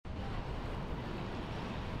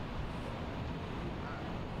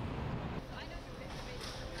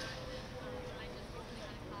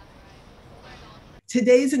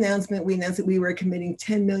Today's announcement, we announced that we were committing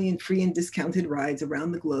 10 million free and discounted rides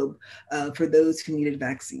around the globe for those who needed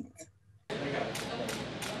vaccines.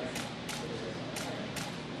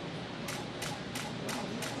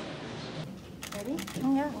 Ready?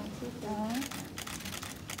 Yeah.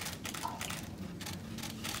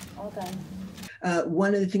 All done.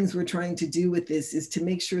 One of the things we're trying to do with this is to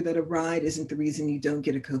make sure that a ride isn't the reason you don't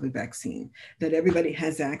get a COVID vaccine, that everybody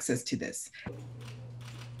has access to this.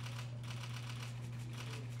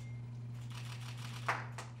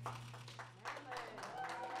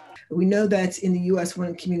 We know that in the US, one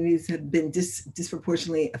of the communities that have been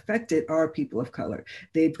disproportionately affected are people of color.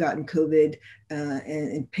 They've gotten COVID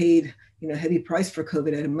and paid heavy price for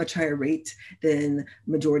COVID at a much higher rate than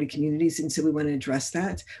majority communities. And so we want to address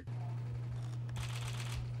that.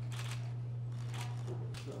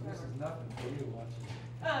 So this is nothing for you watching.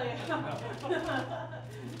 Oh, yeah.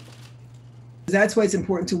 That's why it's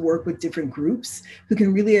important to work with different groups who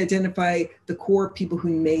can really identify the core people who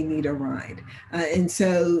may need a ride. And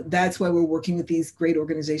so that's why we're working with these great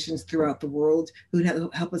organizations throughout the world who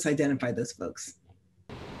help us identify those folks.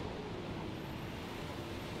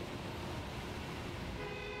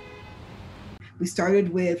 We started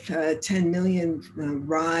with 10 million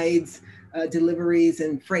rides, deliveries,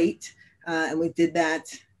 and freight. And we did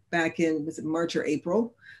that back in, was it March or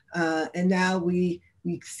April? And now we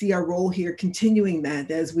see our role here continuing that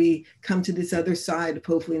as we come to this other side of,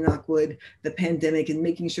 hopefully knock wood, the pandemic, and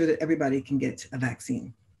making sure that everybody can get a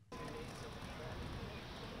vaccine.